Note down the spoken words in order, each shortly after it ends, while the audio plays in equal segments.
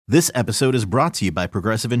This episode is brought to you by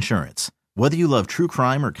Progressive Insurance. Whether you love true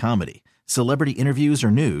crime or comedy, celebrity interviews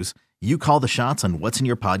or news, you call the shots on what's in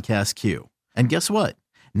your podcast queue. And guess what?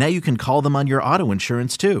 Now you can call them on your auto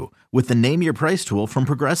insurance too with the Name Your Price tool from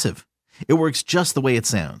Progressive. It works just the way it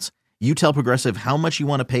sounds. You tell Progressive how much you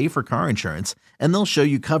want to pay for car insurance, and they'll show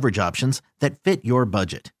you coverage options that fit your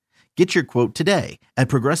budget. Get your quote today at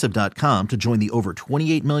Progressive.com to join the over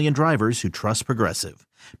 28 million drivers who trust Progressive.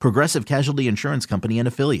 Progressive Casualty Insurance Company and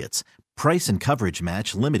Affiliates. Price and coverage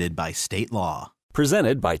match limited by state law.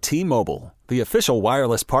 Presented by T-Mobile, the official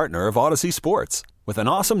wireless partner of Odyssey Sports. With an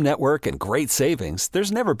awesome network and great savings,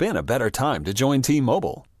 there's never been a better time to join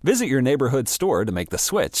T-Mobile. Visit your neighborhood store to make the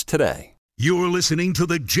switch today. You're listening to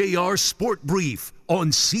the JR Sport Brief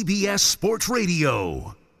on CBS Sports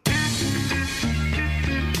Radio.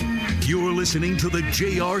 You're listening to the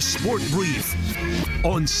JR Sport Brief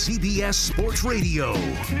on CBS Sports Radio.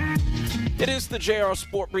 It is the JR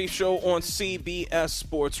Sport Brief show on CBS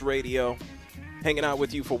Sports Radio. Hanging out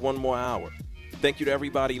with you for one more hour. Thank you to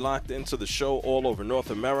everybody locked into the show all over North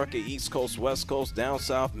America, East Coast, West Coast, down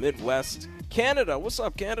south, Midwest, Canada. What's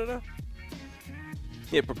up, Canada?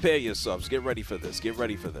 Yeah, prepare yourselves. Get ready for this. Get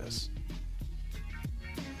ready for this.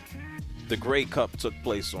 The Grey Cup took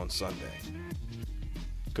place on Sunday.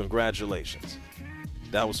 Congratulations.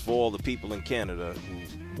 That was for all the people in Canada who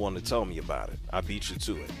want to tell me about it. I beat you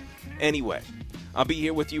to it. Anyway, I'll be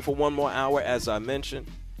here with you for one more hour, as I mentioned.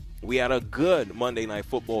 We had a good Monday Night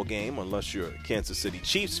Football game, unless you're a Kansas City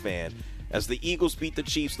Chiefs fan, as the Eagles beat the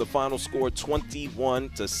Chiefs. The final score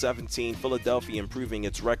 21-17. Philadelphia improving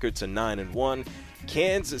its record to 9-1.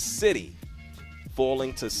 Kansas City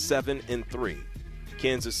falling to 7-3.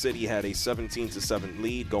 Kansas City had a 17-7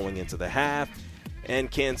 lead going into the half,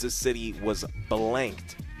 and Kansas City was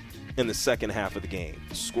blanked in the second half of the game,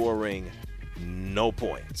 scoring no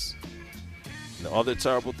points. The other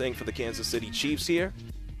terrible thing for the Kansas City Chiefs here,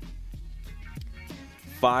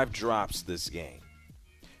 5 drops this game.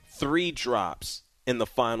 3 drops in the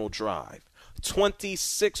final drive.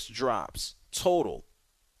 26 drops total.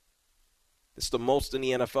 It's the most in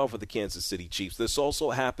the NFL for the Kansas City Chiefs. This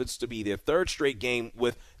also happens to be their 3rd straight game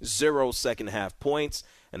with 0 second-half points,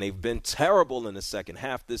 and they've been terrible in the second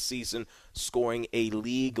half this season, scoring a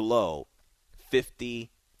league-low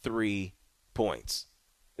 53 points.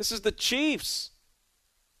 This is the Chiefs.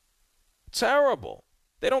 Terrible.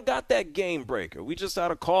 They don't got that game breaker. We just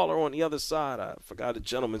had a caller on the other side. I forgot the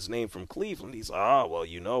gentleman's name from Cleveland. He's, well,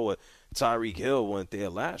 you know what? Tyreek Hill went there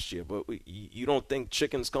last year. But you don't think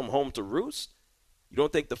chickens come home to roost? You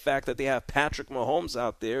don't think the fact that they have Patrick Mahomes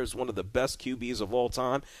out there as one of the best QBs of all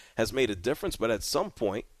time has made a difference? But at some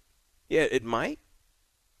point, yeah, it might.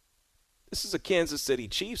 This is a Kansas City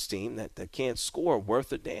Chiefs team that can't score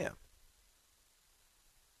worth a damn.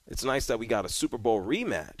 It's nice that we got a Super Bowl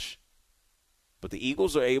rematch. But the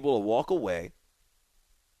Eagles are able to walk away.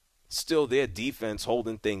 Still their defense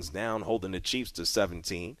holding things down, holding the Chiefs to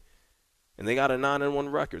 17. And they got a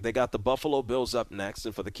 9-1 record. They got the Buffalo Bills up next.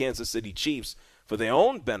 And for the Kansas City Chiefs, for their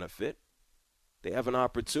own benefit, they have an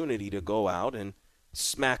opportunity to go out and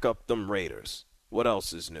smack up them Raiders. What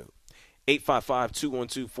else is new?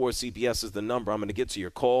 855-212-4CBS is the number. I'm going to get to your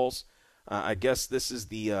calls. I guess this is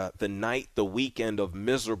the weekend of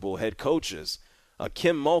miserable head coaches.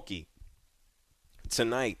 Kim Mulkey.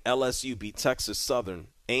 Tonight, LSU beat Texas Southern.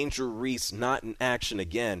 Angel Reese not in action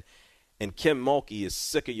again. And Kim Mulkey is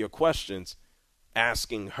sick of your questions,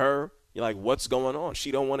 asking her, you're like, what's going on? She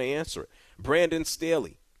don't want to answer it. Brandon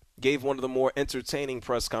Staley gave one of the more entertaining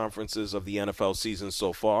press conferences of the NFL season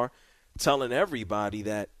so far, telling everybody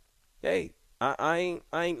that, hey, I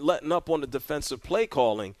ain't letting up on the defensive play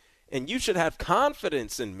calling, and you should have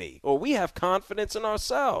confidence in me, or we have confidence in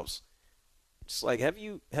ourselves. It's like, have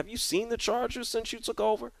you seen the Chargers since you took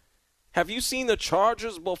over? Have you seen the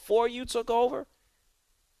Chargers before you took over?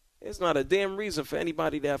 There's not a damn reason for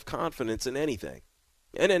anybody to have confidence in anything.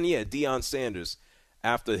 And then, yeah, Deion Sanders,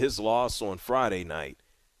 after his loss on Friday night,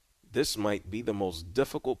 this might be the most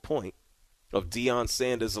difficult point of Deion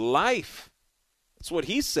Sanders' life. That's what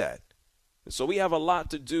he said. And so we have a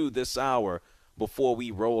lot to do this hour before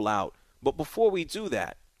we roll out. But before we do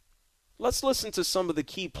that, let's listen to some of the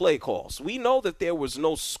key play calls. We know that there was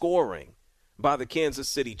no scoring by the Kansas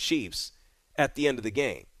City Chiefs at the end of the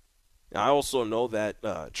game. I also know that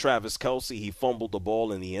Travis Kelce, he fumbled the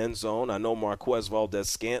ball in the end zone. I know Marquez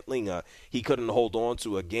Valdez-Scantling, he couldn't hold on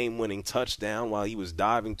to a game-winning touchdown while he was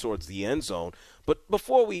diving towards the end zone. But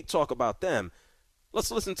before we talk about them,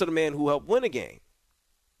 let's listen to the man who helped win a game.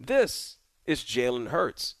 This is Jalen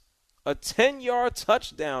Hurts. A 10-yard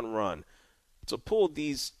touchdown run to pull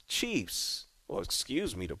these Chiefs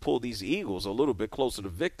to pull these Eagles a little bit closer to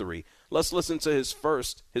victory. Let's listen to his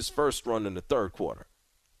first run in the third quarter.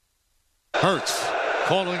 Hurts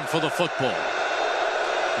calling for the football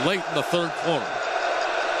late in the third quarter.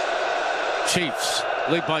 Chiefs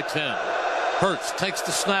lead by 10. Hurts takes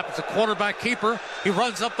the snap at the quarterback keeper. He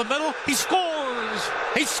runs up the middle. He scores!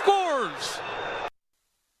 He scores!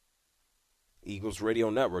 Eagles Radio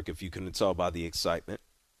Network, if you couldn't tell by the excitement.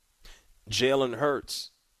 Jalen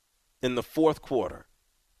Hurts in the fourth quarter,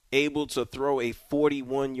 able to throw a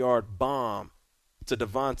 41-yard bomb to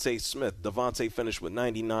Devontae Smith. Devontae finished with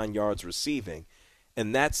 99 yards receiving,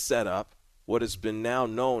 and that set up what has been now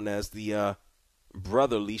known as the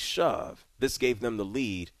brotherly shove. This gave them the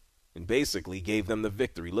lead and basically gave them the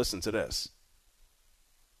victory. Listen to this.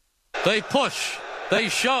 They push. They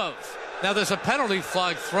shove. Now there's a penalty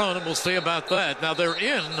flag thrown, and we'll see about that. Now they're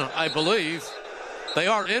in, I believe. They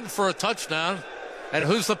are in for a touchdown. And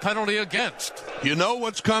who's the penalty against? You know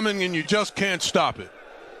what's coming, and you just can't stop it.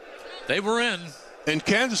 They were in. And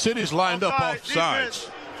Kansas City's lined up off sides.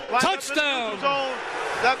 Touchdown!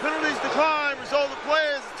 That penalty's declined. Result of the play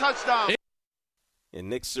is a touchdown. And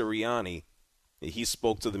Nick Sirianni, he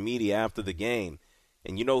spoke to the media after the game.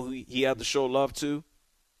 And you know who he had to show love to?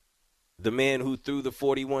 The man who threw the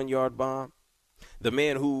 41-yard bomb. The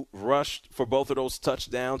man who rushed for both of those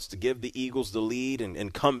touchdowns to give the Eagles the lead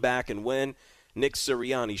and come back and win. Nick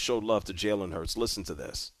Sirianni showed love to Jalen Hurts. Listen to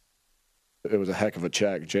this. It was a heck of a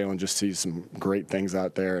check. Jalen just sees some great things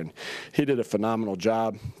out there, and he did a phenomenal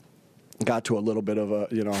job. Got to a little bit of a,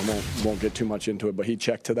 I won't get too much into it, but he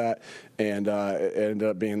checked to that, and it ended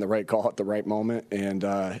up being the right call at the right moment. And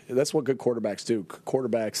that's what good quarterbacks do.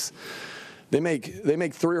 Quarterbacks, they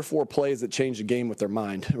make 3 or 4 plays that change the game with their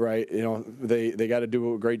mind, right? They got to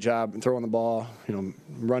do a great job throwing the ball,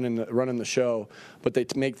 running the show, but they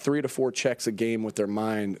make 3 to 4 checks a game with their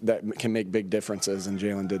mind that can make big differences, and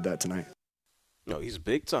Jalen did that tonight. No, he's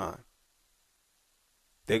big time.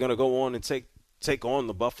 They're going to go on and take on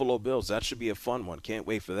the Buffalo Bills. That should be a fun one. Can't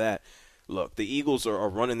wait for that. Look, the Eagles are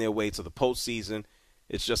running their way to the postseason.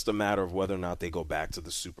 It's just a matter of whether or not they go back to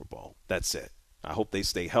the Super Bowl. That's it. I hope they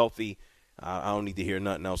stay healthy. I don't need to hear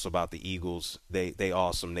nothing else about the Eagles. They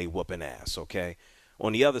awesome. They whooping ass, okay?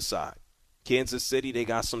 On the other side, Kansas City, they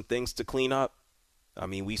got some things to clean up. I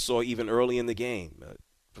mean, we saw even early in the game,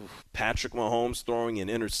 Patrick Mahomes throwing an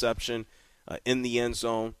interception in the end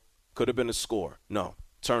zone. Could have been a score. No,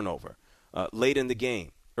 turnover. Late in the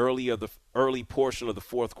game, early portion of the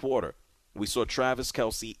fourth quarter, we saw Travis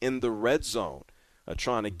Kelce in the red zone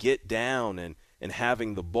trying to get down and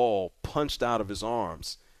having the ball punched out of his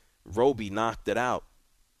arms. Roby knocked it out.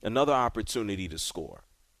 Another opportunity to score.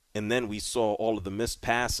 And then we saw all of the missed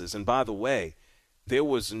passes. And by the way, there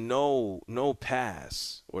was no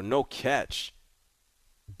pass or no catch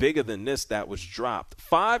bigger than this that was dropped.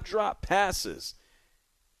 5 drop passes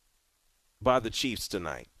by the Chiefs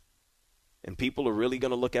tonight. And people are really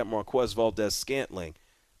going to look at Marquez Valdes-Scantling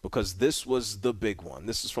because this was the big one.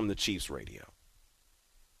 This is from the Chiefs radio.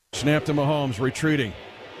 Snap to Mahomes, retreating.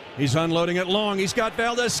 He's unloading it long. He's got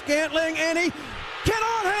Valdes-Scantling, and he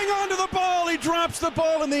cannot hang on to the ball. He drops the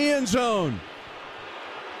ball in the end zone.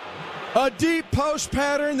 A deep post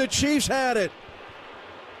pattern. The Chiefs had it.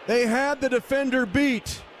 They had the defender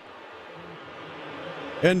beat.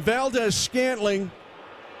 And Valdes-Scantling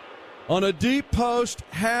on a deep post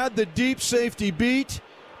had the deep safety beat,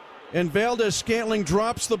 and Valdes-Scantling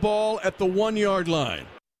drops the ball at the 1-yard line.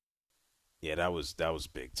 Yeah, that was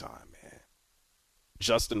big time, man.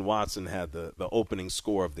 Justin Watson had the opening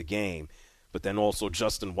score of the game, but then also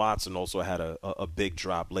Justin Watson also had a big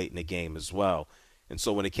drop late in the game as well. And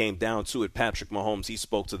so when it came down to it, Patrick Mahomes, he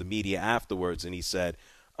spoke to the media afterwards, and he said,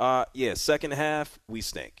 second half, we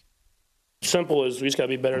stink. Simple as we just got to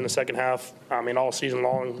be better in the second half. I mean, all season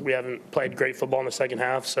long, we haven't played great football in the second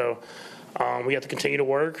half, so we have to continue to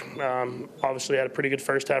work. Obviously, had a pretty good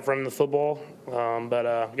first half running the football,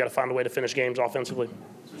 but we got to find a way to finish games offensively.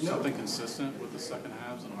 Is there something consistent with the second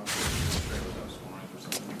halves and scoring, or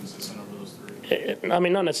something consistent over those 3? I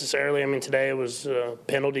mean, not necessarily. I mean, today it was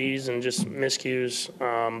penalties and just miscues,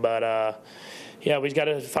 yeah, we've got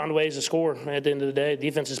to find ways to score at the end of the day.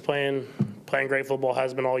 Defense is playing great football,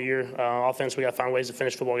 has been all year. Offense, we got to find ways to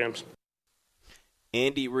finish football games.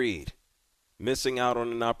 Andy Reid missing out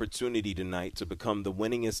on an opportunity tonight to become the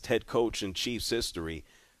winningest head coach in Chiefs history.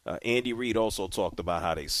 Andy Reid also talked about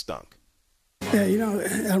how they stunk. Yeah,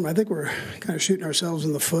 Adam, I think we're kind of shooting ourselves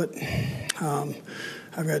in the foot.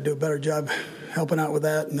 I've got to do a better job helping out with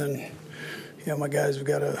that, and then, my guys have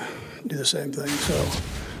got to do the same thing. So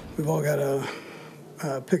we've all got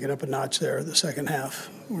to pick it up a notch there the second half.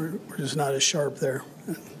 We're just not as sharp there.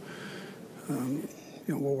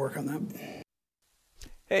 we'll work on that.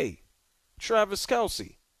 Hey, Travis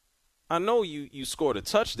Kelce, I know you scored a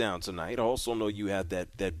touchdown tonight. I also know you had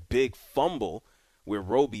that big fumble where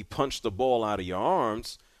Roby punched the ball out of your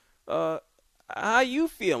arms. How you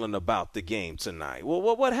feeling about the game tonight? Well,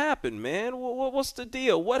 what happened, man? What's the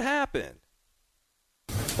deal? What happened?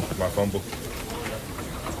 My fumble.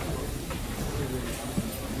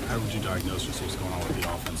 How would you diagnose just what's going on with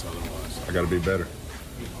the offense otherwise? I got to be better.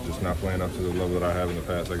 Just not playing up to the level that I have in the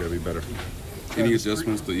past. I got to be better. Any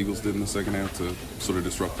adjustments the Eagles did in the second half to sort of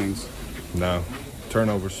disrupt things? No.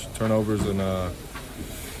 Turnovers and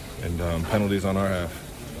penalties on our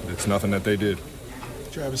half. It's nothing that they did.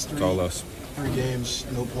 Travis, it's all us. 3 games,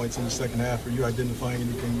 no points in the second half. Are you identifying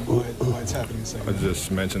anything why it's happening in the second half? I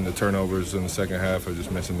just mentioned the turnovers in the second half. I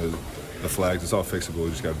just mentioned the flags. It's all fixable. We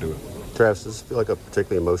just got to do it. Travis, does this feel like a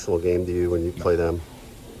particularly emotional game to you when you play them?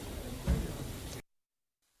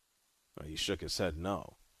 He shook his head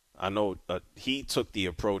no. I know he took the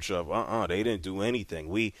approach of, they didn't do anything.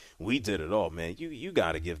 We did it all, man. You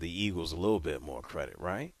got to give the Eagles a little bit more credit,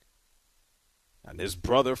 right? And his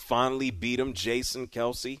brother finally beat him, Jason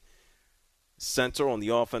Kelce, center on the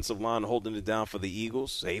offensive line, holding it down for the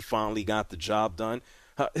Eagles. They finally got the job done.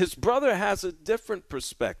 His brother has a different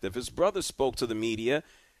perspective. His brother spoke to the media,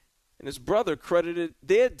 and his brother credited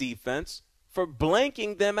their defense for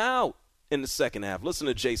blanking them out in the second half. Listen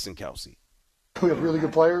to Jason Kelce. We have really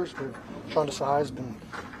good players. Sean Desai has been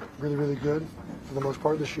really, really good for the most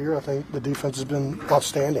part this year. I think the defense has been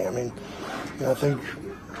outstanding. I mean, I think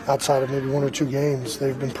outside of maybe 1 or 2 games,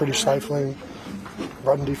 they've been pretty stifling.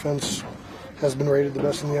 Run defense has been rated the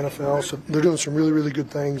best in the NFL, so they're doing some really, really good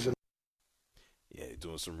things. Yeah, they're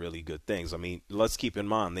doing some really good things. I mean, let's keep in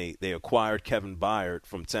mind, they acquired Kevin Byard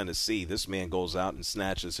from Tennessee. This man goes out and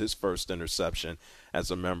snatches his first interception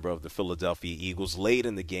as a member of the Philadelphia Eagles. Late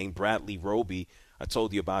in the game, Bradley Roby, I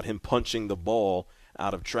told you about him punching the ball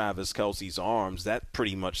out of Travis Kelce's arms. That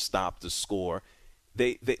pretty much stopped the score.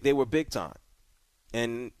 They were big time.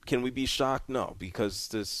 And can we be shocked? No, because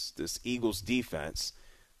this Eagles defense,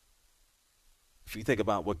 if you think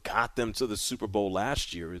about what got them to the Super Bowl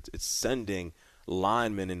last year, it's sending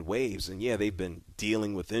linemen in waves. And, yeah, they've been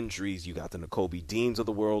dealing with injuries. You got the Nakobe Deans of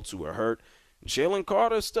the world who are hurt. Jalen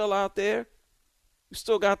Carter's still out there. You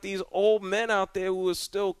still got these old men out there who are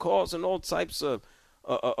still causing all types of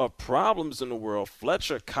problems in the world.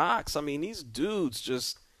 Fletcher Cox, I mean, these dudes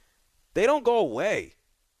just, they don't go away.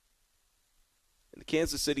 And the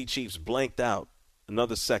Kansas City Chiefs blanked out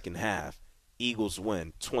another second half. Eagles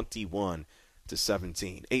win 21-17.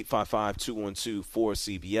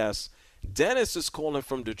 855-212-4CBS. Dennis is calling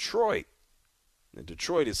from Detroit. And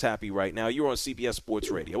Detroit is happy right now. You're on CBS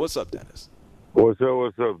Sports Radio. What's up, Dennis? What's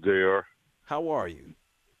up, JR? How are you?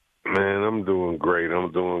 Man, I'm doing great.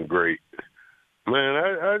 Man,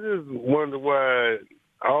 I just wonder why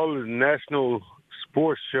all the national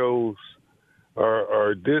sports shows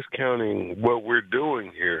are discounting what we're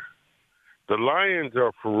doing here. The Lions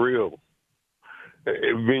are for real.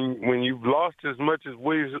 When you've lost as much as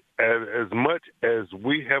we have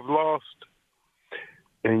lost,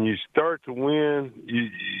 and you start to win,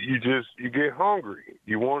 you get hungry.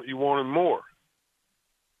 You want it more.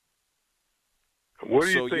 What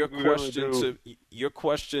do you think your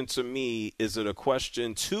question to me, is it a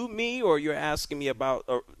question to me, or you're asking me about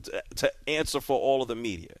to answer for all of the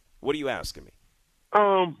media? What are you asking me?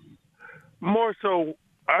 More so,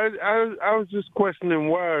 I was just questioning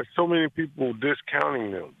why are so many people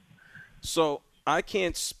discounting them. So I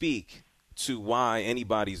can't speak to why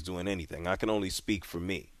anybody's doing anything. I can only speak for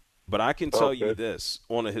me. But I can tell you this,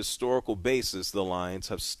 on a historical basis, the Lions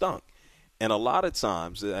have stunk. And a lot of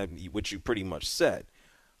times, which you pretty much said,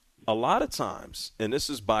 a lot of times, and this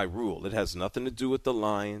is by rule, it has nothing to do with the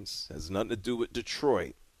Lions, has nothing to do with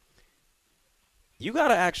Detroit. You got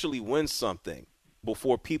to actually win something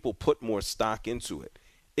before people put more stock into it.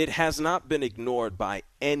 It has not been ignored by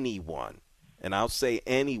anyone, and I'll say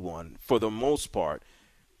anyone for the most part,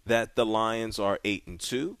 that the Lions are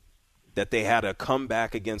 8-2, that they had a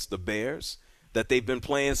comeback against the Bears, that they've been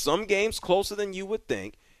playing some games closer than you would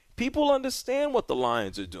think. People understand what the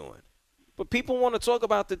Lions are doing. But people want to talk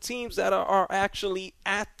about the teams that are actually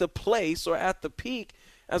at the place or at the peak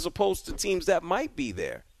as opposed to teams that might be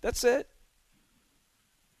there. That's it.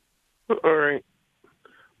 All right.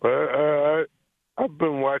 Well, I've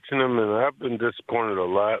been watching them, and I've been disappointed a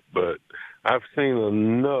lot, but I've seen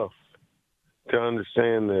enough to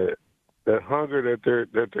understand that hunger that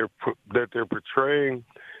they're portraying,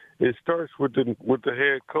 it starts with the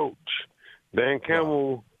head coach. Dan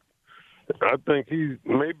Campbell, I think he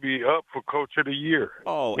may be up for Coach of the Year.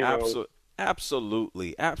 Oh,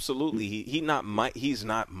 Absolutely. He's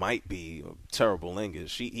not might be terrible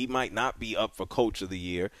English. He might not be up for Coach of the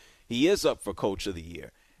Year. He is up for Coach of the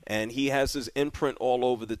Year, and he has his imprint all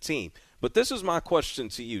over the team. But this is my question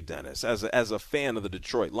to you, Dennis, as a fan of the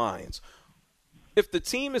Detroit Lions. If the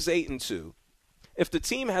team is 8-2, if the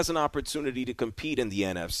team has an opportunity to compete in the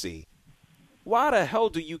NFC, why the hell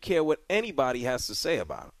do you care what anybody has to say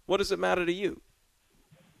about it? What does it matter to you?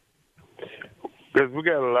 Because we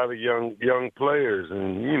got a lot of young players,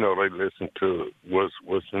 and they listen to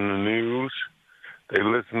what's in the news. They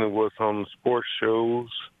listen to what's on the sports shows.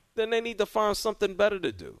 Then they need to find something better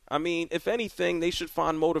to do. I mean, if anything, they should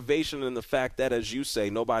find motivation in the fact that, as you say,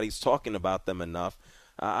 nobody's talking about them enough.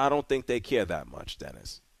 I don't think they care that much,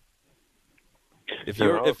 Dennis.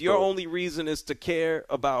 If your only reason is to care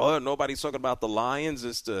about nobody's talking about the Lions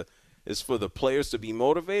is for the players to be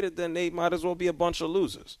motivated, then they might as well be a bunch of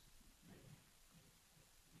losers.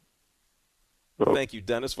 Thank you,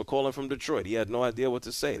 Dennis, for calling from Detroit. He had no idea what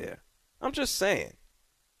to say there. I'm just saying.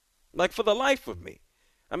 Like, for the life of me.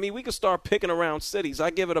 I mean, we could start picking around cities. I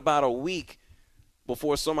give it about a week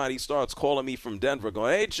before somebody starts calling me from Denver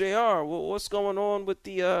going, hey, JR, what's going on with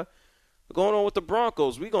the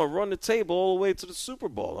Broncos? We're going to run the table all the way to the Super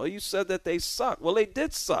Bowl. Oh, you said that they suck. Well, they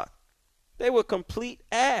did suck. They were complete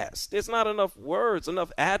ass. There's not enough words,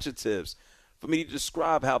 enough adjectives for me to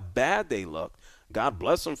describe how bad they looked. God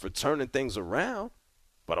bless them for turning things around.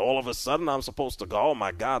 But all of a sudden I'm supposed to go, oh,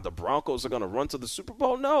 my God, the Broncos are going to run to the Super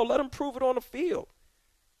Bowl? No, let them prove it on the field.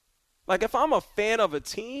 Like, if I'm a fan of a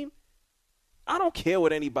team, I don't care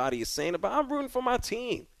what anybody is saying about it. I'm rooting for my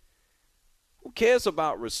team. Who cares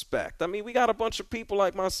about respect? I mean, we got a bunch of people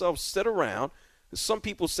like myself sit around. Some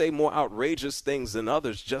people say more outrageous things than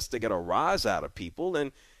others just to get a rise out of people.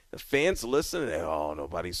 And the fans listen and they, oh,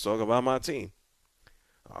 nobody's talking about my team.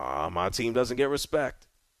 My team doesn't get respect.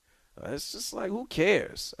 It's just like, who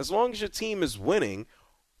cares? As long as your team is winning,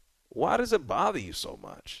 why does it bother you so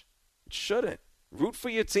much? It shouldn't. Root for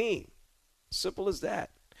your team. Simple as that.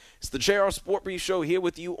 It's the JR Sport Brief Show here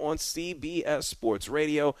with you on CBS Sports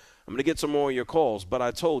Radio. I'm going to get some more of your calls, but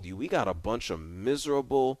I told you we got a bunch of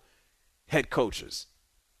miserable head coaches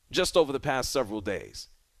just over the past several days.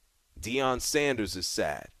 Deion Sanders is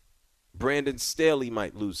sad. Brandon Staley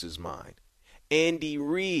might lose his mind. Andy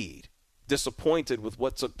Reid, disappointed with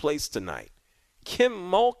what took place tonight. Kim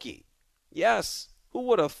Mulkey, yes, who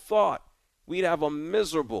would have thought we'd have a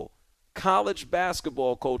miserable college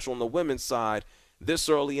basketball coach on the women's side this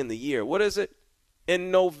early in the year? What is it?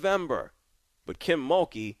 In November. But Kim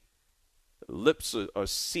Mulkey, lips are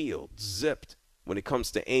sealed, zipped when it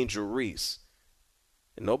comes to Angel Reese.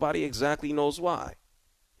 And nobody exactly knows why.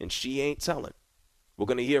 And she ain't telling. We're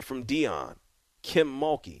going to hear from Deion, Kim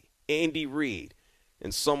Mulkey, Andy Reid,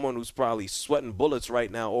 and someone who's probably sweating bullets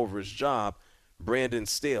right now over his job, Brandon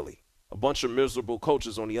Staley. A bunch of miserable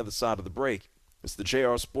coaches on the other side of the break. It's the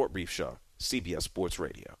JR Sport Brief Show, CBS Sports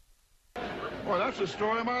Radio. Boy, that's the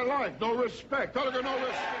story of my life. No respect. No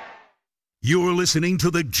respect. You're listening to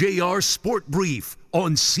the JR Sport Brief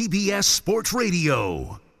on CBS Sports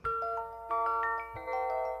Radio.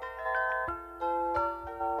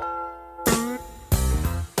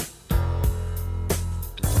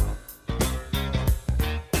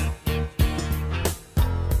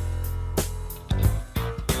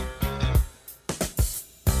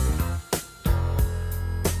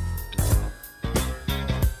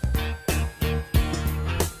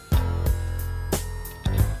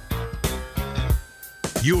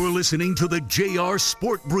 You're listening to the JR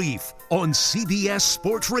Sport Brief on CBS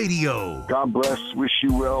Sports Radio. God bless, wish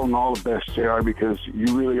you well, and all the best, JR, because you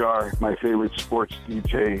really are my favorite sports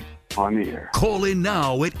DJ on the air. Call in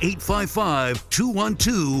now at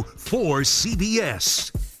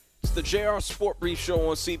 855-212-4CBS. It's the JR Sport Brief Show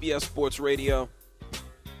on CBS Sports Radio.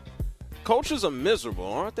 Coaches are miserable,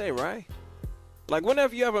 aren't they, right? Like, when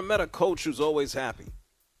have you ever met a coach who's always happy?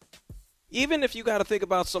 Even if you got to think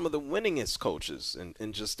about some of the winningest coaches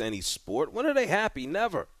in just any sport, when are they happy?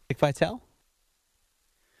 Never. Dick Vitale?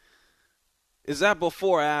 Is that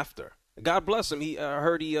before or after? God bless him. I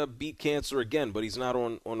heard he beat cancer again, but he's not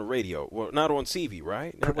on the radio. Well, not on TV,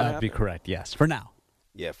 right? That'd be correct. Yes, for now.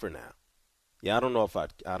 Yeah, for now. Yeah, I don't know if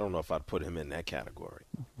I'd put him in that category.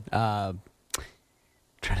 Trying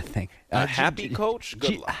to think. A happy coach?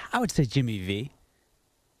 Good luck. I would say Jimmy V.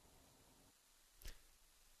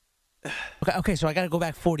 Okay, so I got to go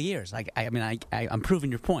back 40 years. I'm proving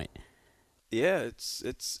your point. Yeah,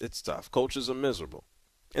 it's tough. Coaches are miserable.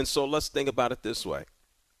 And so let's think about it this way.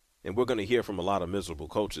 And we're going to hear from a lot of miserable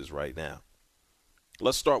coaches right now.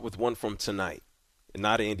 Let's start with one from tonight, and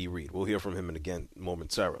not Andy Reid. We'll hear from him again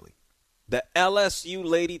momentarily. The LSU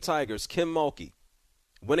Lady Tigers, Kim Mulkey,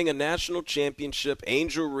 winning a national championship.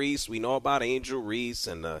 Angel Reese, we know about Angel Reese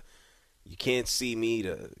and You Can't See Me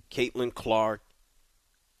to Caitlin Clark,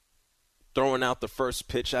 throwing out the first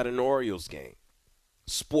pitch at an Orioles game.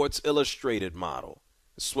 Sports Illustrated model,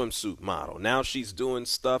 swimsuit model. Now she's doing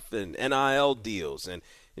stuff in NIL deals, and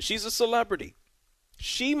she's a celebrity.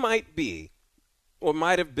 She might be, or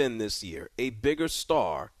might have been this year, a bigger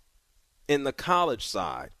star in the college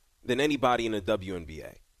side than anybody in the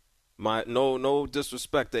WNBA. No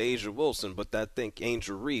disrespect to Asia Wilson, but I think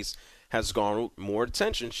Angel Reese has garnered more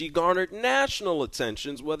attention. She garnered national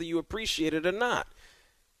attentions, whether you appreciate it or not.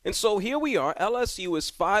 And so here we are. LSU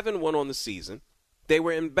is 5-1 on the season. They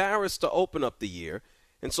were embarrassed to open up the year,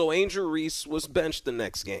 and so Angel Reese was benched the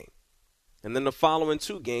next game. And then the following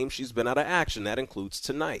 2 games, she's been out of action. That includes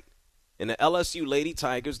tonight. And the LSU Lady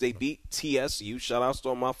Tigers, they beat TSU. Shout out to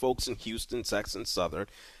all my folks in Houston, Texas Southern.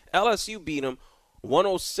 LSU beat them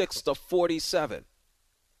 106-47.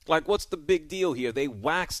 Like, what's the big deal here? They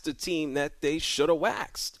waxed the team that they should have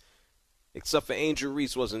waxed. Except for Angel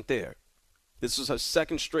Reese wasn't there. This was her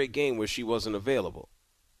second straight game where she wasn't available.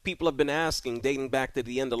 People have been asking, dating back to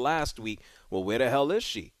the end of last week, well, where the hell is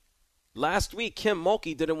she? Last week, Kim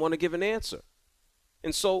Mulkey didn't want to give an answer.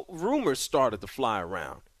 And so rumors started to fly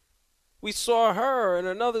around. We saw her and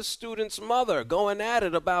another student's mother going at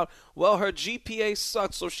it about, well, her GPA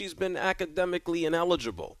sucks, so she's been academically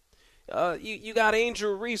ineligible. You got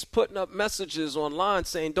Angel Reese putting up messages online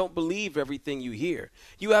saying, don't believe everything you hear.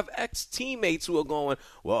 You have ex-teammates who are going,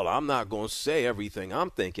 well, I'm not going to say everything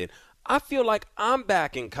I'm thinking. I feel like I'm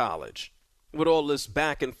back in college with all this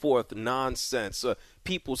back and forth nonsense,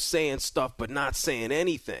 people saying stuff but not saying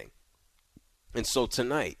anything. And so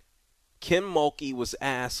tonight, Kim Mulkey was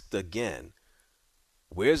asked again,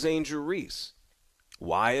 where's Angel Reese?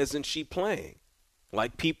 Why isn't she playing?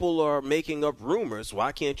 Like, people are making up rumors.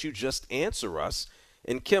 Why can't you just answer us?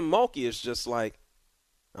 And Kim Mulkey is just like,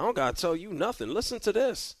 I don't got to tell you nothing. Listen to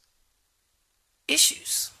this.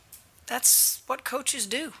 Issues. That's what coaches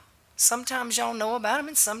do. Sometimes y'all know about them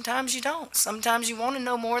and sometimes you don't. Sometimes you want to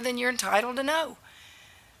know more than you're entitled to know.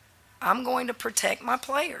 I'm going to protect my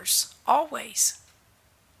players, always.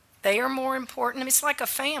 They are more important. It's like a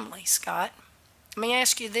family, Scott. Let me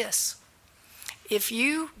ask you this. If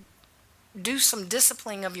you do some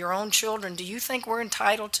disciplining of your own children, do you think we're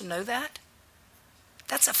entitled to know that?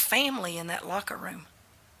 That's a family in that locker room.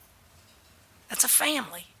 That's a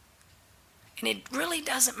family. And it really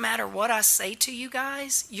doesn't matter what I say to you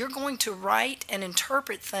guys. You're going to write and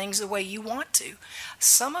interpret things the way you want to.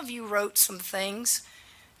 Some of you wrote some things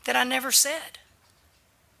that I never said.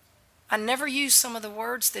 I never used some of the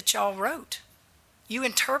words that y'all wrote. You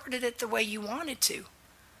interpreted it the way you wanted to.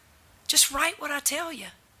 Just write what I tell you.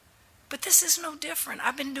 But this is no different.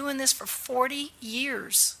 I've been doing this for 40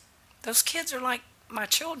 years. Those kids are like my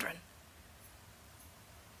children.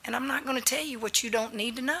 And I'm not going to tell you what you don't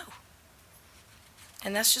need to know.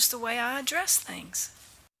 And that's just the way I address things.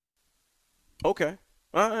 Okay.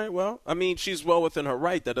 All right. Well, I mean, she's well within her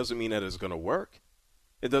right. That doesn't mean that it's going to work.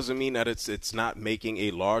 It doesn't mean that it's not making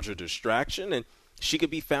a larger distraction. And she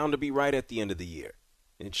could be found to be right at the end of the year.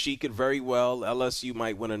 And she could very well, LSU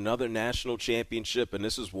might win another national championship, and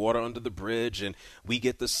this is water under the bridge, and we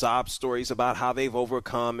get the sob stories about how they've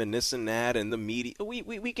overcome and this and that, and the media.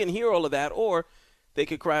 We can hear all of that, or they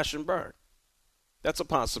could crash and burn. That's a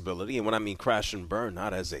possibility. And when I mean crash and burn,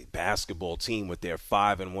 not as a basketball team with their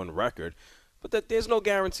 5-1 record, but that there's no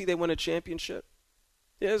guarantee they win a championship.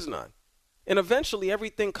 There's none. And eventually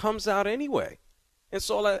everything comes out anyway. And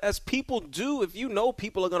so as people do, if you know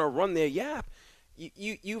people are going to run their yap,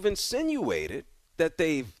 you've insinuated that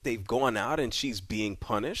they've gone out and she's being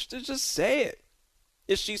punished. Just say it.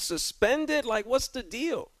 Is she suspended? Like, what's the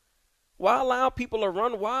deal? Why allow people to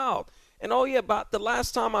run wild? And, oh, yeah, about the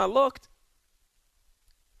last time I looked,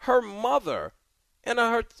 her mother and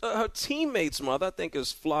her teammate's mother, I think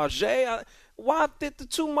is Flage. Why did the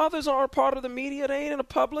two mothers aren't part of the media? They ain't in the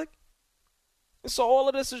public. And so all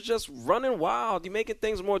of this is just running wild. You're making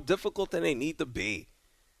things more difficult than they need to be.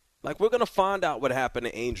 Like, we're going to find out what happened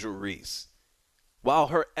to Angel Reese while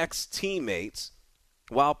her ex-teammates,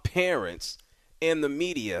 while parents and the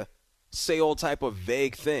media say all type of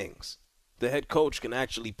vague things. The head coach can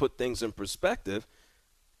actually put things in perspective,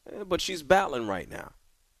 but she's battling right now.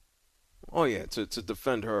 Oh, yeah, to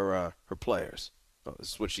defend her players. Oh,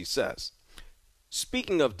 this is what she says.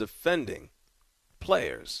 Speaking of defending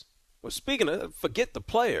players, well, speaking of, forget the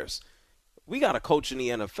players, we got a coach in the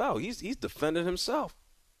NFL. He's defending himself.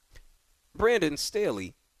 Brandon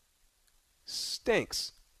Staley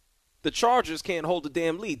stinks. The Chargers can't hold a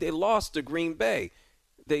damn lead. They lost to Green Bay.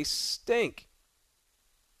 they stink.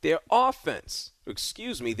 Their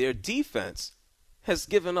defense has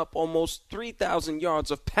given up almost 3,000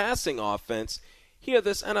 yards of passing offense here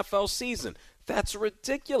this NFL season. That's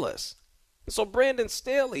ridiculous. So Brandon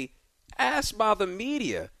Staley, asked by the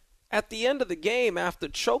media at the end of the game after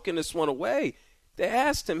choking this one away, they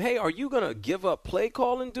asked him, hey, are you going to give up play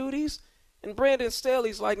calling duties? And Brandon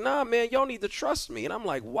Staley's like, nah, man, y'all need to trust me. And I'm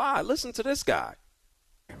like, why? Listen to this guy.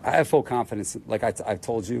 I have full confidence, like I've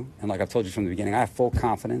told you, and like I've told you from the beginning, I have full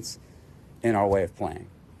confidence in our way of playing.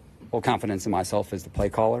 Full confidence in myself as the play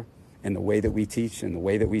caller, in the way that we teach, and the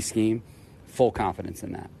way that we scheme. Full confidence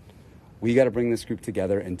in that. We got to bring this group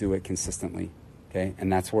together and do it consistently, okay?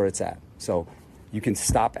 And that's where it's at. So you can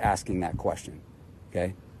stop asking that question,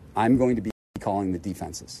 okay? I'm going to be calling the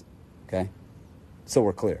defenses, okay? So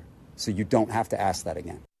we're clear. So you don't have to ask that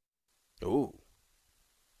again. Ooh.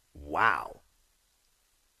 Wow.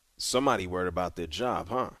 Somebody worried about their job,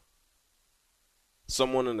 huh?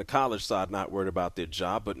 Someone on the college side not worried about their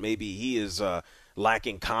job, but maybe he is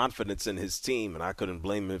lacking confidence in his team, and I couldn't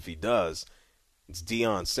blame him if he does. It's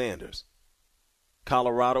Deion Sanders.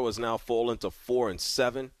 Colorado has now fallen to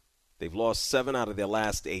 4-7. They've lost 7 out of their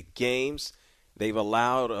last 8 games. They've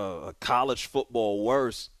allowed a college football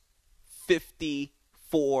worst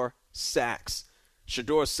 54 sacks.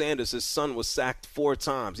 Shedeur Sanders, his son, was sacked 4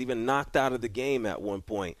 times, even knocked out of the game at one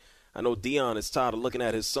point. I know Deion is tired of looking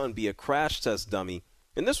at his son be a crash test dummy.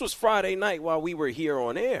 And this was Friday night while we were here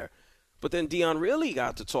on air. But then Deion really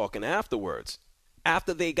got to talking afterwards,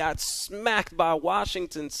 after they got smacked by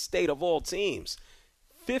Washington State of all teams.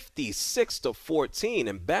 56-14,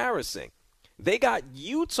 embarrassing. They got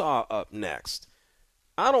Utah up next.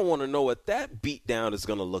 I don't want to know what that beatdown is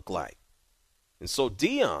going to look like. And so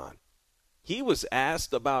Deion, he was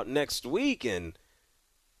asked about next week, and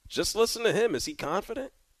just listen to him. Is he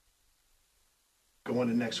confident? Going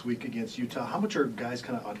to next week against Utah, how much are guys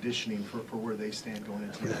kind of auditioning for where they stand going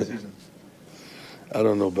into the season? I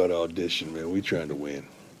don't know about audition, man. We're trying to win.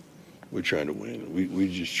 We're trying to win. We're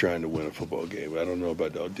just trying to win a football game. I don't know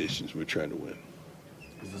about the auditions. We're trying to win.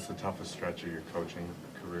 Is this the toughest stretch of your coaching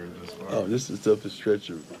career this far? Oh, this is the toughest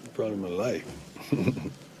stretch of probably my life.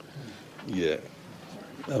 Yeah.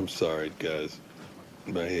 I'm sorry, guys.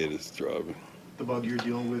 My head is throbbing. The bug you're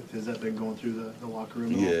dealing with, has that been going through the locker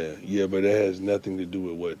room? Yeah, but it has nothing to do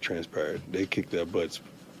with what transpired. They kicked our butts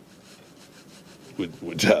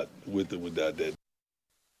without that.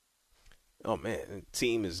 Oh, man, the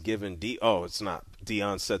team is giving it's not.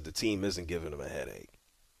 Deion said the team isn't giving him a headache.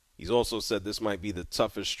 He's also said this might be the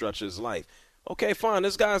toughest stretch of his life. Okay, fine,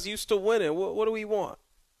 this guy's used to winning. What do we want?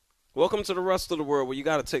 Welcome to the rest of the world where you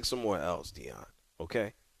got to take somewhere else, Deion,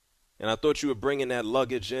 okay? And I thought you were bringing that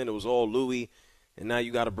luggage in. It was all Louis, and now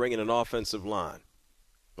you got to bring in an offensive line.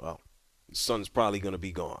 Well, his son's probably going to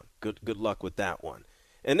be gone. Good luck with that one.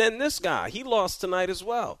 And then this guy, he lost tonight as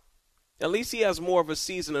well. At least he has more of a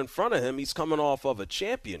season in front of him. He's coming off of a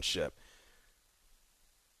championship.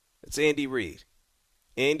 It's Andy Reid.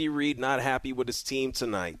 Andy Reid not happy with his team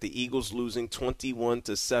tonight. The Eagles losing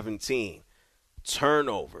 21-17.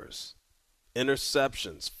 Turnovers,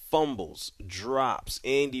 interceptions, fumbles, drops.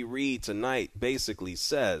 Andy Reid tonight basically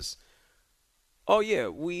says, oh, yeah,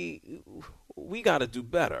 we got to do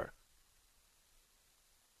better.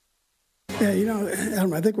 Yeah,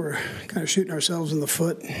 Adam, I think we're kind of shooting ourselves in the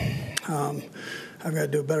foot. I've got to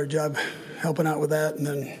do a better job helping out with that, and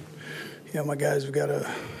then, my guys have got to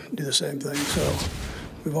do the same thing. So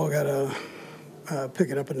we've all got to pick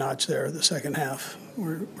it up a notch there the second half.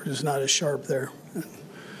 We're just not as sharp there.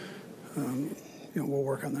 We'll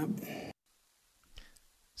work on that.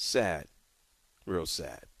 Sad. Real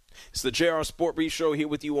sad. It's the JR Sport Brief Show here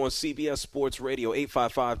with you on CBS Sports Radio,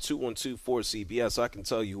 855-212-4CBS. I can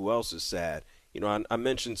tell you who else is sad. I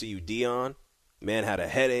mentioned to you Deion. Man had a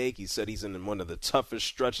headache. He said he's in one of the toughest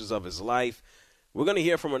stretches of his life. We're going to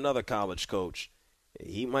hear from another college coach.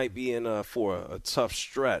 He might be in for a tough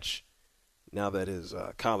stretch now that his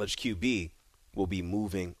college QB will be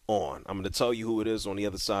moving on. I'm going to tell you who it is on the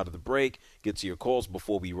other side of the break. Get to your calls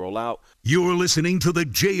before we roll out. You're listening to the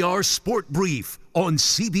JR Sport Brief on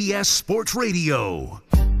CBS Sports Radio.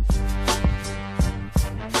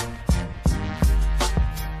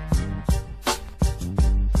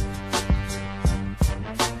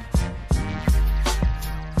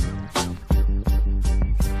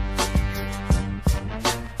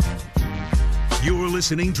 You're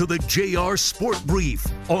listening to the JR Sport Brief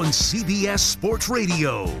on CBS Sports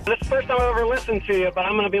Radio. This is the first time I've ever listened to you, but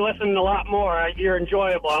I'm going to be listening a lot more. You're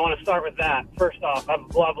enjoyable. I want to start with that. First off, I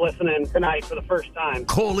love listening tonight for the first time.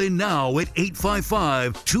 Call in now at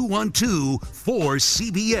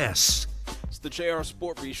 855-212-4CBS. It's the JR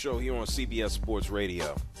SportBrief Show here on CBS Sports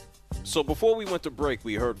Radio. So before we went to break,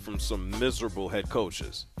 we heard from some miserable head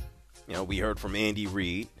coaches. You know, we heard from Andy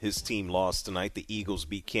Reid. His team lost tonight. The Eagles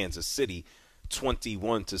beat Kansas City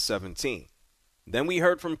 21-17. Then we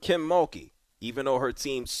heard from Kim Mulkey. Even though her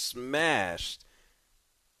team smashed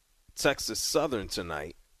Texas Southern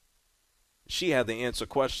tonight, she had to answer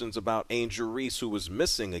questions about Angel Reese, who was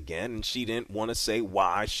missing again, and she didn't want to say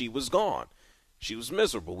why she was gone. She was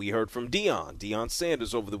miserable. We heard from Deion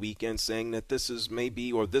Sanders over the weekend saying that this might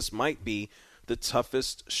be the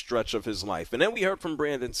toughest stretch of his life. And then we heard from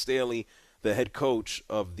Brandon Staley, the head coach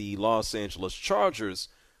of the Los Angeles Chargers,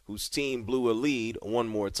 whose team blew a lead one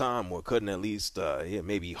more time or couldn't at least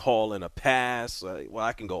maybe haul in a pass. Well,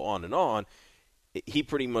 I can go on and on. He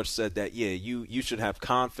pretty much said that, you should have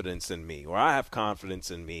confidence in me, or I have confidence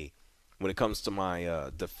in me when it comes to my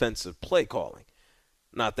defensive play calling.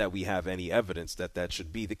 Not that we have any evidence that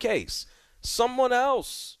should be the case. Someone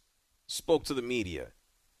else spoke to the media.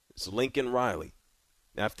 It's Lincoln Riley.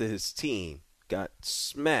 After his team got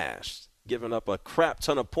smashed, giving up a crap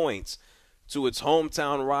ton of points to its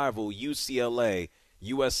hometown rival, UCLA,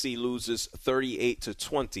 USC loses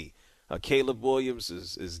 38-20. Caleb Williams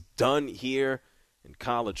is done here in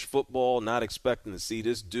college football, not expecting to see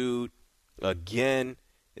this dude again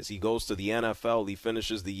as he goes to the NFL. He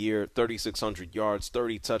finishes the year 3,600 yards,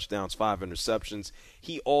 30 touchdowns, 5 interceptions.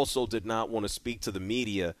 He also did not want to speak to the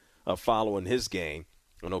media following his game.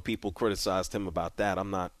 I know people criticized him about that.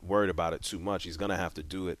 I'm not worried about it too much. He's going to have to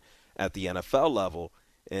do it at the NFL level.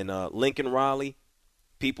 And Lincoln Riley,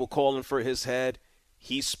 people calling for his head,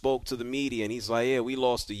 he spoke to the media, and he's like, we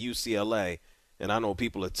lost to UCLA, and I know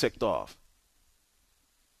people are ticked off.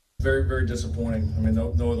 Very, very disappointing. I mean,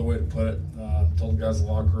 no other way to put it. Told the guys in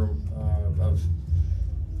the locker room I've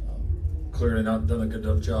clearly not done a good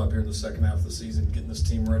enough job here in the second half of the season getting this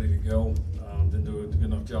team ready to go. Didn't do a good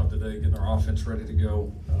enough job today getting our offense ready to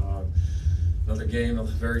go. Another game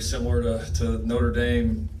very similar to Notre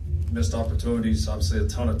Dame. Missed opportunities, obviously a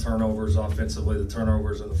ton of turnovers offensively, the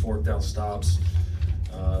turnovers and the fourth down stops,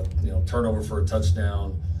 turnover for a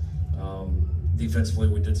touchdown. Defensively,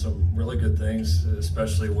 we did some really good things,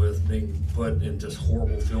 especially with being put in just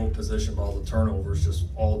horrible field position by all the turnovers just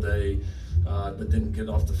all day, but didn't get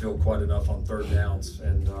off the field quite enough on third downs.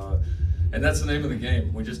 And that's the name of the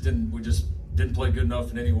game. We just didn't play good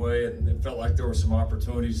enough in any way, and it felt like there were some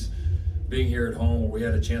opportunities being here at home where we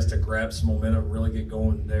had a chance to grab some momentum, really get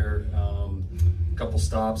going there. A couple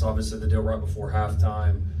stops, obviously the deal right before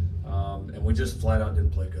halftime, and we just flat out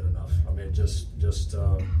didn't play good enough. I mean, just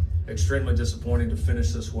extremely disappointing to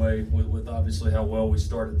finish this way with obviously how well we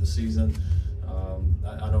started the season.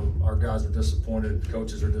 I know our guys are disappointed,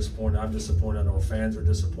 coaches are disappointed, I'm disappointed, I know our fans are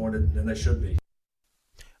disappointed, and they should be.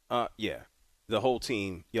 The whole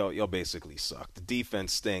team, y'all basically suck. The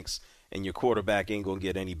defense stinks, and your quarterback ain't going to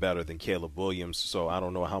get any better than Caleb Williams, so I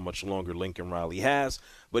don't know how much longer Lincoln Riley has,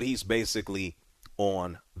 but he's basically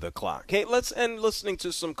on the clock. Hey, let's end listening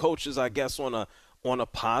to some coaches, I guess, on a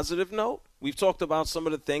positive note. We've talked about some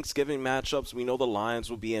of the Thanksgiving matchups. We know the Lions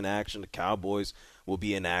will be in action. The Cowboys will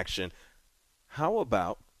be in action. How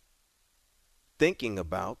about thinking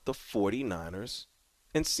about the 49ers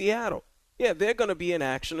in Seattle? Yeah, they're going to be in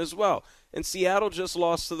action as well. And Seattle just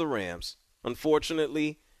lost to the Rams.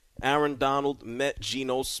 Unfortunately, Aaron Donald met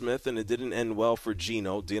Geno Smith, and it didn't end well for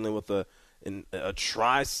Geno, dealing with a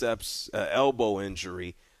triceps elbow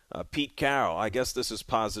injury. Pete Carroll, I guess this is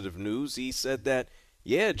positive news. He said that,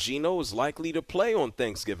 Geno is likely to play on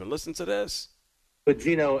Thanksgiving. Listen to this. With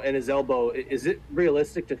Geno and his elbow, is it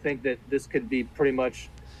realistic to think that this could be pretty much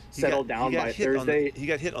settled down by Thursday? He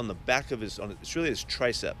got hit on the back of it's really his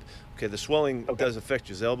tricep. Okay, the swelling does affect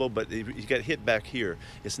his elbow, but he got hit back here.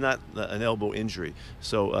 It's not an elbow injury.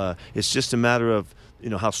 So it's just a matter of,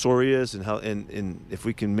 how sore he is and if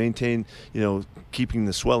we can maintain, keeping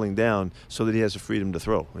the swelling down so that he has the freedom to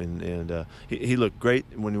throw. And he looked great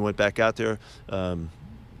when he went back out there.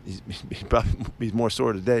 He's more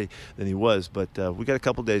sore today than he was, but we got a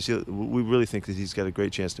couple days. We really think that he's got a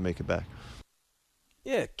great chance to make it back.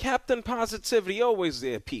 Yeah, Captain Positivity, always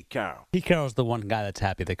there, Pete Carroll. Pete Carroll's the one guy that's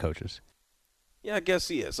happy that coaches. Yeah, I guess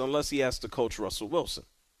he is, unless he has to coach Russell Wilson.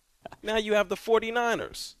 Now you have the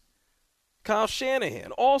 49ers. Kyle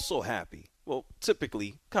Shanahan, also happy. Well,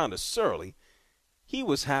 typically kind of surly. He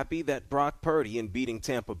was happy that Brock Purdy, in beating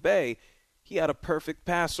Tampa Bay, he had a perfect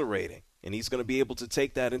passer rating. And he's going to be able to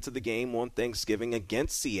take that into the game on Thanksgiving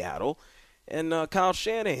against Seattle. And Kyle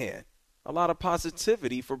Shanahan, a lot of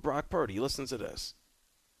positivity for Brock Purdy. Listen to this.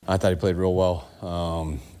 I thought he played real well.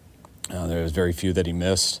 There was very few that he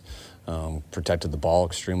missed. Protected the ball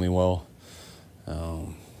extremely well.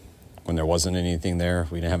 when there wasn't anything there.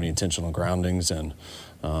 We didn't have any intentional groundings, and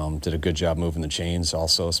did a good job moving the chains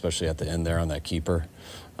also, especially at the end there on that keeper.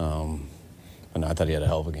 And I thought he had a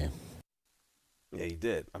hell of a game. Yeah, he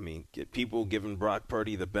did. I mean, people giving Brock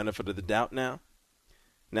Purdy the benefit of the doubt now.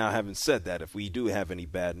 Now, having said that, if we do have any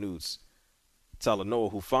bad news,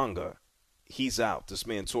 Talanoa Hufanga, he's out. This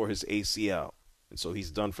man tore his ACL, and so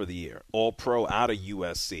he's done for the year. All-pro out of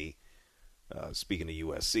USC. Speaking of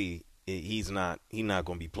USC, he's not going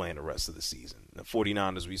to be playing the rest of the season. The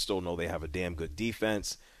 49ers, we still know they have a damn good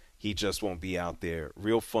defense. He just won't be out there.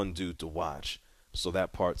 Real fun dude to watch. So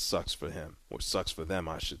that part sucks for him, or sucks for them,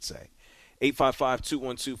 I should say.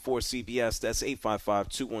 855-212-4CBS. That's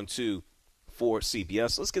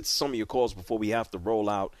 855-212-4CBS. Let's get to some of your calls before we have to roll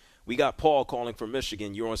out. We got Paul calling from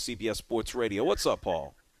Michigan. You're on CBS Sports Radio. What's up,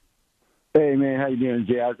 Paul? Hey, man, how you doing,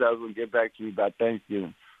 Jay? I was going to get back to you about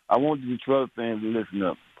Thanksgiving. I want the Detroit fans to listen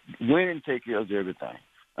up. Winning takes care of everything.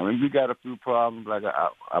 I mean, we got a few problems. Like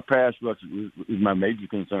our pass rush is my major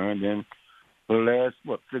concern. Then for the last,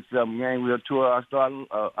 6-7 games, we have two of our starting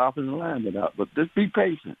offensive linemen out. But just be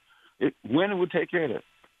patient. Winning will take care of that.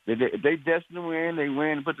 If they destined to win, they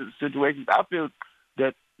win and put the situations. I feel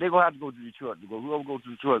that they're going to have to go to Detroit. Whoever goes to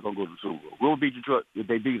Detroit going to go to the Super Bowl. Whoever beat Detroit, if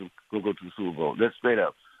they beat them, going to go to the Super Bowl. That's straight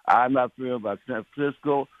up. I'm not fearing about San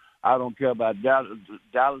Francisco. I don't care about Dallas.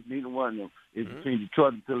 Neither one of them is between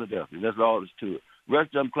Detroit and Philadelphia. That's all there's to it. The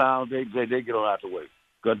rest of them clowns, they get on out the way.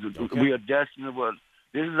 Because we are destined to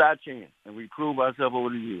this is our chance, and we prove ourselves over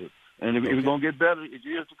the years. And if we're going to get better, it's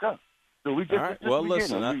years to come. So we just, all right. Well,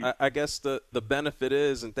 listen, I guess the benefit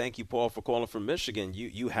is, and thank you, Paul, for calling from Michigan,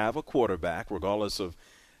 you have a quarterback, regardless of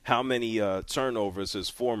how many turnovers his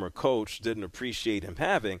former coach didn't appreciate him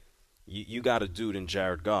having. You got a dude in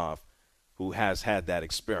Jared Goff who has had that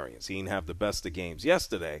experience. He didn't have the best of games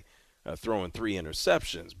yesterday, throwing 3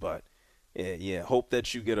 interceptions. But, yeah, hope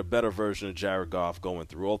that you get a better version of Jared Goff going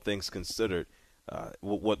through. All things considered,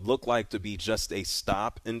 what looked like to be just a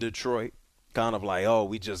stop in Detroit, kind of like,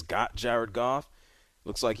 we just got Jared Goff,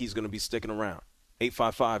 looks like he's going to be sticking around.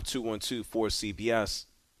 855-212-4CBS.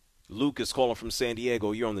 Luke is calling from San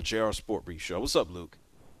Diego. You're on the JR Sport Brief Show. What's up, Luke?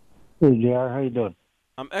 Hey, JR. How you doing?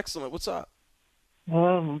 I'm excellent. What's up?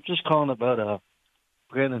 I'm just calling about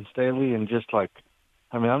Brandon Staley and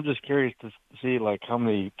I'm just curious to see how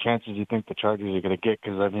many chances you think the Chargers are going to get,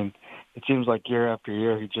 because it seems like year after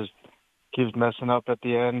year he just keeps messing up at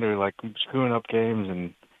the end or screwing up games,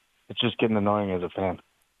 and it's just getting annoying as a fan.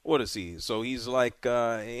 What is he? So he's like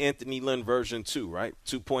Anthony Lynn version 2, right?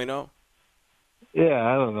 2.0? Yeah,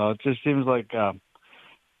 I don't know. It just seems like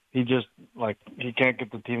he can't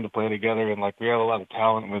get the team to play together, and we have a lot of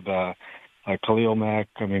talent with Khalil Mack.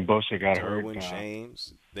 Bosa got hurt. Derwin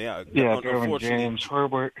James. Derwin James,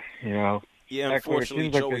 Herbert. Yeah, unfortunately,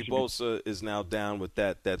 Joey Bosa is now down with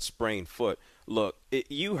that sprained foot. Look,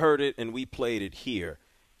 you heard it, and we played it here.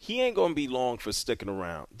 He ain't going to be long for sticking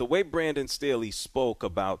around. The way Brandon Staley spoke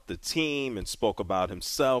about the team and spoke about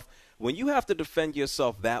himself, when you have to defend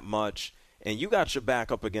yourself that much and you got your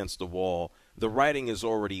back up against the wall, the writing is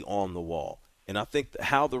already on the wall. And I think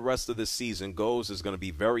how the rest of this season goes is going to be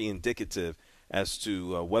very indicative as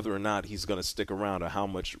to whether or not he's going to stick around or how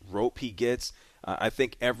much rope he gets. I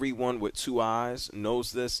think everyone with 2 eyes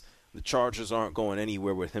knows this. The Chargers aren't going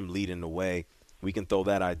anywhere with him leading the way. We can throw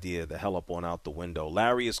that idea the hell up on out the window.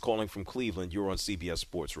 Larry is calling from Cleveland. You're on CBS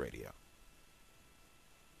Sports Radio.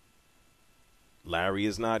 Larry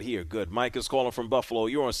is not here. Good. Mike is calling from Buffalo.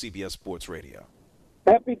 You're on CBS Sports Radio.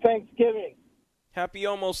 Happy Thanksgiving. Happy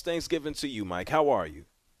almost Thanksgiving to you, Mike. How are you?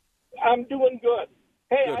 I'm doing good.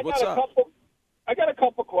 Hey, good. I got a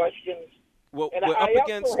couple questions. Well, we're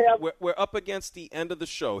up against the end of the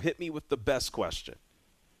show. Hit me with the best question.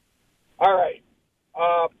 All right.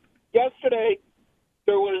 Yesterday,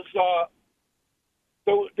 there was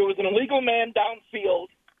an illegal man downfield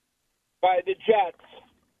by the Jets,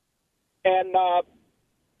 and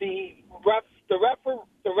the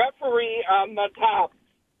referee on the top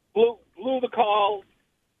blew the call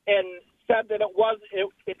and said that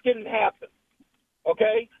it didn't happen.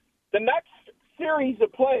 Okay, the next series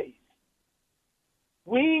of plays,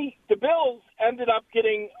 the Bills ended up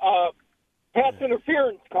getting a pass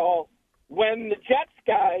interference call when the Jets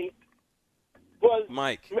guy was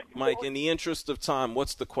Mike, in the interest of time,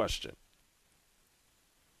 what's the question?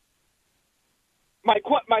 My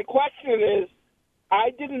question is, I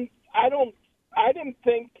didn't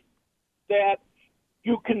think that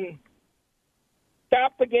you can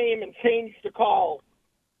stop the game and change the call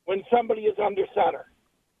when somebody is under center.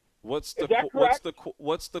 What's the question, Mike?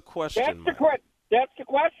 That's the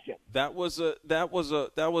question. That was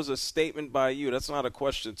a statement by you. That's not a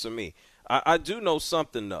question to me. I do know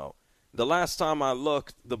something though. The last time I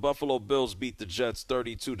looked, the Buffalo Bills beat the Jets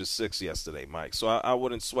 32-6 yesterday, Mike. So I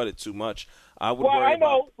wouldn't sweat it too much. I would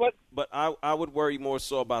I would worry more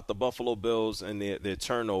so about the Buffalo Bills and their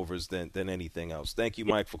turnovers than anything else. Thank you,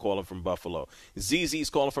 Mike, for calling from Buffalo. ZZ's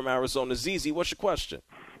calling from Arizona. ZZ, what's your question?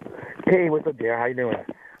 Hey, what's up, dear? How you doing?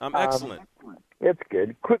 I'm excellent. It's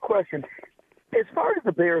good. Quick question. As far as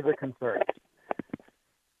the Bears are concerned,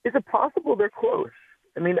 is it possible they're close?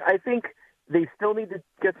 I mean, I think they still need to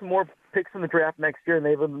get some more picks in the draft next year, and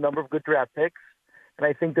they have a number of good draft picks. And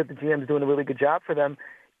I think that the GM is doing a really good job for them.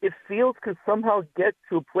 If Fields could somehow get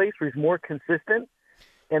to a place where he's more consistent,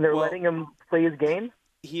 and they're letting him play his game.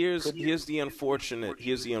 Here's the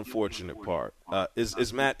unfortunate part.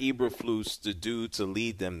 Is Matt Eberflus the dude to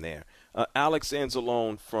lead them there? Alex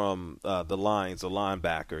Anzalone from the Lions, a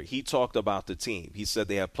linebacker, he talked about the team. He said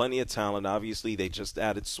they have plenty of talent. Obviously, they just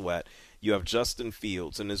added Sweat. You have Justin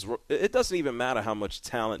Fields, and it doesn't even matter how much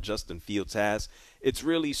talent Justin Fields has. It's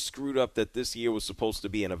really screwed up that this year was supposed to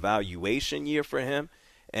be an evaluation year for him,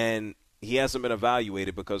 and he hasn't been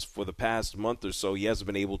evaluated because for the past month or so, he hasn't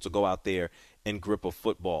been able to go out there and grip a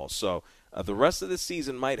football. So the rest of the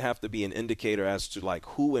season might have to be an indicator as to like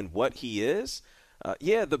who and what he is.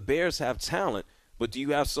 Yeah, the Bears have talent, but do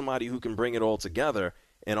you have somebody who can bring it all together?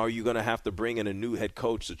 And are you going to have to bring in a new head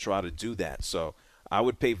coach to try to do that? So I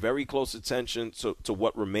would pay very close attention to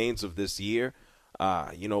what remains of this year.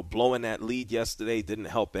 Blowing that lead yesterday didn't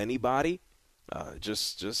help anybody.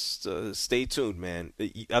 Just stay tuned, man.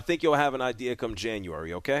 I think you'll have an idea come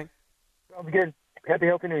January, okay? Sounds good. Happy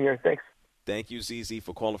Healthy New Year. Thanks. Thank you, ZZ,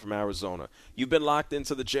 for calling from Arizona. You've been locked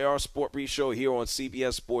into the JR Sport Brief Show here on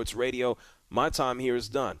CBS Sports Radio. My time here is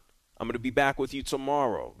done. I'm going to be back with you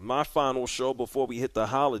tomorrow. My final show before we hit the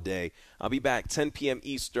holiday. I'll be back 10 p.m.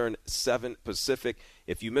 Eastern, 7 Pacific.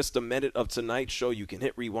 If you missed a minute of tonight's show, you can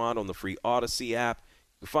hit rewind on the free Odyssey app.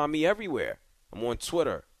 You can find me everywhere. I'm on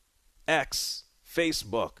Twitter, X,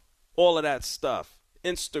 Facebook, all of that stuff,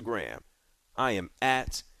 Instagram. I am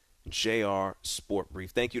at JR Sport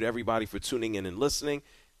Brief. Thank you to everybody for tuning in and listening.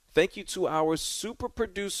 Thank you to our super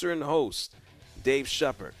producer and host, Dave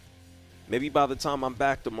Shepard. Maybe by the time I'm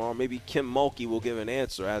back tomorrow, maybe Kim Mulkey will give an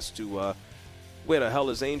answer as to where the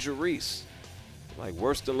hell is Angel Reese? Like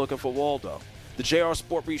worse than looking for Waldo. The JR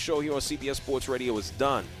Sport Brief Show here on CBS Sports Radio is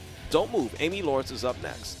done. Don't move. Amy Lawrence is up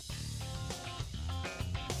next.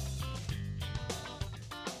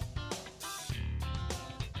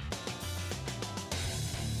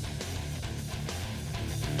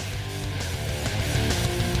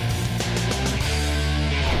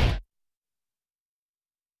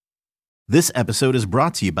 This episode is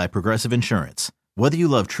brought to you by Progressive Insurance. Whether you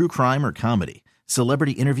love true crime or comedy,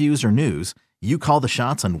 celebrity interviews or news, you call the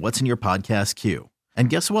shots on what's in your podcast queue. And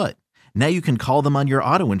guess what? Now you can call them on your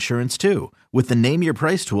auto insurance too with the Name Your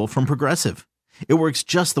Price tool from Progressive. It works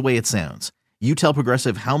just the way it sounds. You tell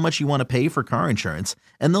Progressive how much you want to pay for car insurance,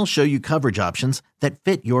 and they'll show you coverage options that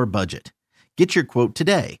fit your budget. Get your quote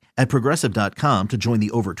today at Progressive.com to join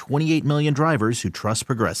the over 28 million drivers who trust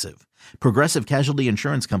Progressive. Progressive Casualty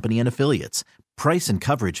Insurance Company and Affiliates. Price and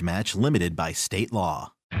coverage match limited by state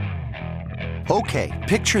law. Okay,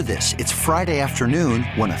 picture this. It's Friday afternoon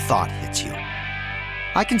when a thought hits you.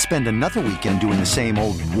 I can spend another weekend doing the same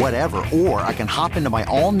old whatever, or I can hop into my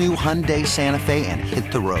all-new Hyundai Santa Fe and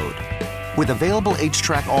hit the road. With available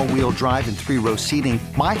H-Track all-wheel drive and 3-row seating,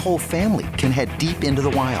 my whole family can head deep into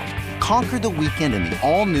the wild. Conquer the weekend in the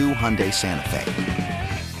all-new Hyundai Santa Fe.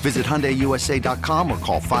 Visit HyundaiUSA.com or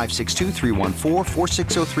call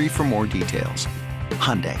 562-314-4603 for more details.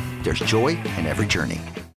 Hyundai, there's joy in every journey.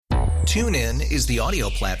 TuneIn is the audio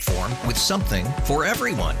platform with something for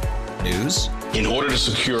everyone. News. In order to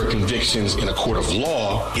secure convictions in a court of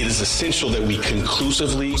law, it is essential that we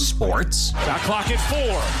conclusively. Sports. Got clock at 4.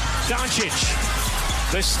 Doncic.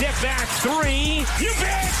 The step back 3. You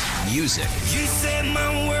bet. Music. You set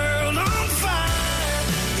my world on fire.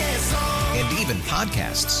 Yes, and even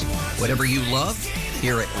podcasts. Whatever you love,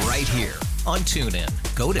 hear it right here on TuneIn.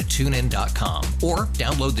 Go to TuneIn.com or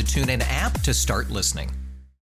download the TuneIn app to start listening.